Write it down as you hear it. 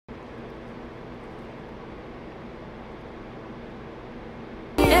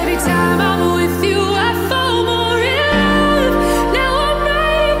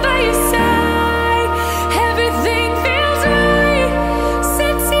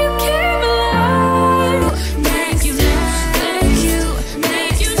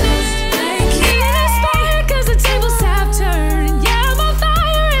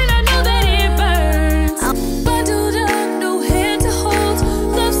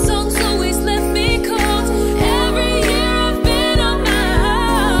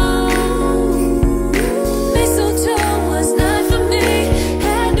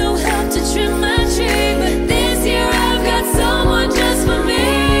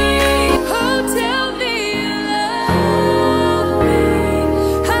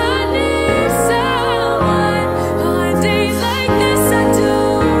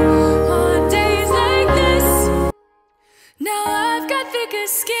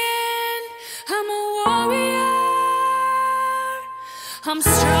I'm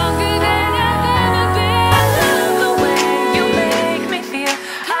stronger than I've ever been. I love the way you make me feel.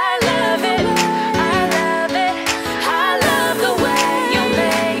 I love it, I love it. I love the way you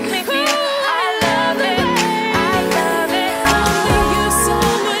make me feel. I love it, I love it. Only you saw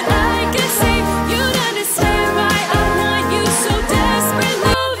what I could see. You'd understand why I want you so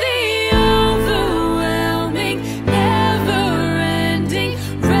desperately. The overwhelming, never-ending,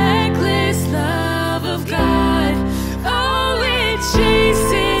 reckless love of God. Oh, it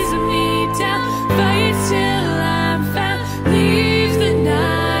chases me down, fights till I'm found, leaves the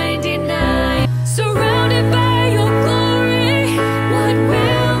 99. Surrounded by your glory, what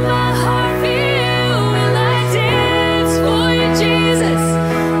will my heart feel? Will I dance for you, Jesus,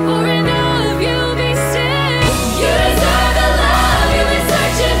 or in all of you be still? You deserve the love you've been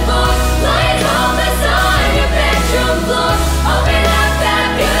searching for, lying homeless on your bedroom floor. Open up that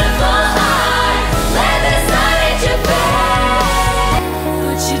beautiful heart, let the sun hit your face.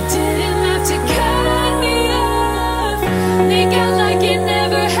 But you didn't have to cut me off, make out like it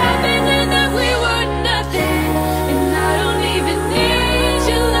never happened and that we were nothing. And I don't even need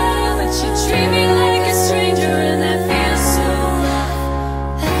your love, but you treat me like a stranger and that feels so rough.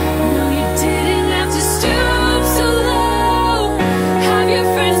 No, you didn't have to stoop so low, have your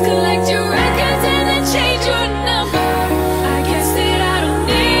friends collect your records and then change your number. I guess that I don't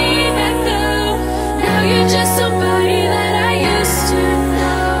need that though. Now you're just somebody that I used to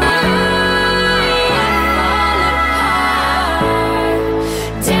know. I fall apart,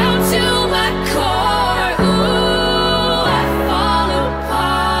 down to my core. Ooh, I fall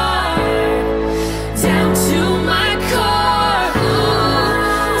apart, down to my core.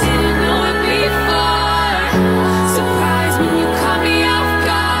 Ooh, didn't know it before. Surprised when you caught me off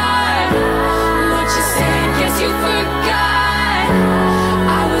guard. What you said, guess you forgot.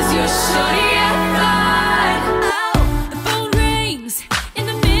 I was your shorty, I thought. Oh, the phone rings in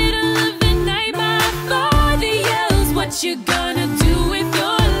the middle of the night. My father yells, what you gonna do with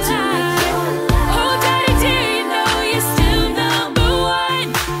your life? Oh, daddy, do you know you're still number one?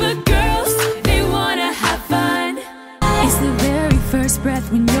 But girls, they wanna have fun. It's the very first breath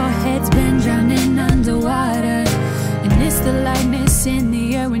when your head's been drowning underwater. And it's the lightness in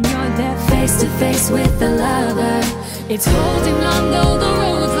the air when you're there face to face with the lover. It's holding on though